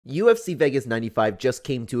UFC Vegas 95 just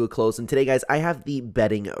came to a close, and today, guys, I have the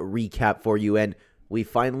betting recap for you, and we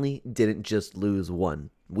finally didn't just lose one.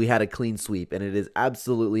 We had a clean sweep, and it is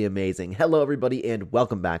absolutely amazing. Hello, everybody, and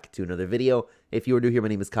welcome back to another video. If you are new here, my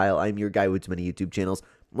name is Kyle. I'm your guy with too many YouTube channels.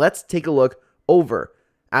 Let's take a look over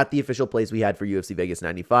at the official plays we had for UFC Vegas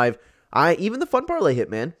 95. Even the fun parlay hit,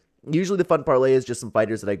 man. Usually the fun parlay is just some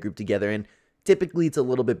fighters that I group together, and typically it's a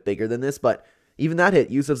little bit bigger than this, but even that hit.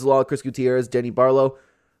 Yusuf Zalal, Chris Gutierrez, Danny Barlow.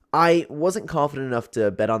 I wasn't confident enough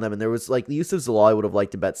to bet on them, and there was, like, the Yusuf Zalal I would have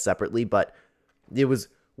liked to bet separately, but it was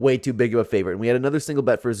way too big of a favorite. And we had another single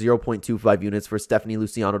bet for 0.25 units for Stephanie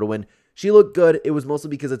Luciano to win. She looked good. It was mostly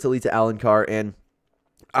because of Talita Alencar, and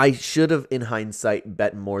I should have, in hindsight,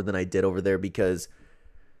 bet more than I did over there because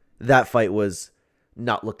that fight was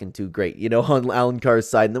not looking too great, you know, on Alencar's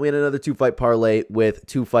side. And then we had another two-fight parlay with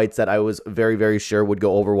two fights that I was very, very sure would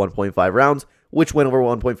go over 1.5 rounds, which went over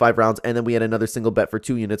 1.5 rounds, and then we had another single bet for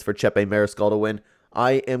 2 units for Chepe Mariscal to win.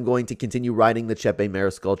 I am going to continue riding the Chepe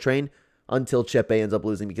Mariscal train until Chepe ends up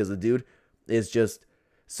losing because the dude is just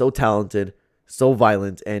so talented, so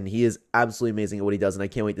violent, and he is absolutely amazing at what he does, and I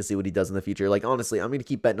can't wait to see what he does in the future. Like, honestly, I'm going to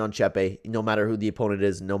keep betting on Chepe no matter who the opponent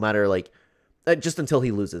is, no matter, like, just until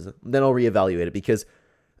he loses. Then I'll reevaluate it because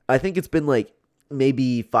I think it's been, like,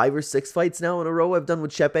 maybe 5 or 6 fights now in a row I've done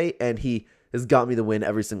with Chepe, and he has got me the win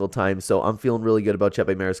every single time, so I'm feeling really good about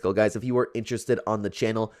Chepe Mariscal. Guys, if you are interested on the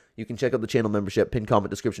channel, you can check out the channel membership, pin comment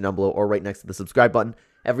description down below, or right next to the subscribe button.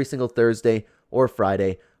 Every single Thursday or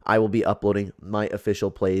Friday, I will be uploading my official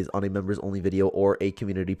plays on a members-only video or a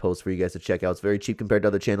community post for you guys to check out. It's very cheap compared to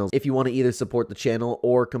other channels. If you want to either support the channel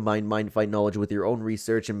or combine mind fight knowledge with your own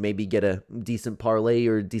research and maybe get a decent parlay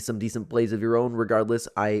or some decent plays of your own, regardless,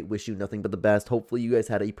 I wish you nothing but the best. Hopefully, you guys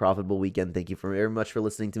had a profitable weekend. Thank you very much for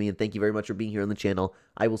listening to me, and thank you very much for being here on the channel.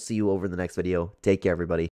 I will see you over in the next video. Take care, everybody.